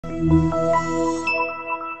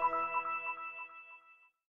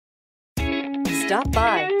Stop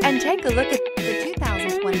by and take a look at the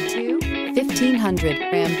 2022 1500.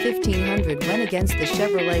 Ram 1500 went against the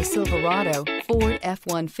Chevrolet Silverado, Ford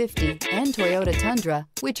F-150, and Toyota Tundra,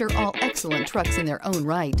 which are all excellent trucks in their own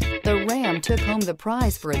right. The Ram took home the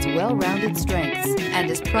prize for its well-rounded strengths and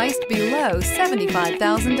is priced below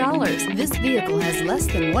 $75,000. This vehicle has less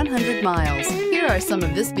than 100 miles. Here are some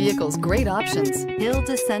of this vehicle's great options: hill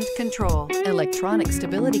descent control, electronic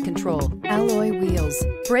stability control, alloy wheels,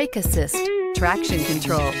 brake assist, traction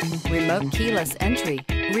control, remote keyless entry,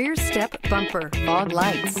 rear step bumper, fog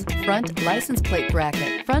lights, front license plate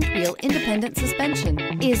bracket, front wheel independent suspension.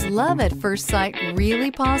 Is love at first sight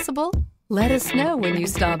really possible? Let us know when you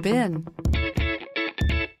stop in.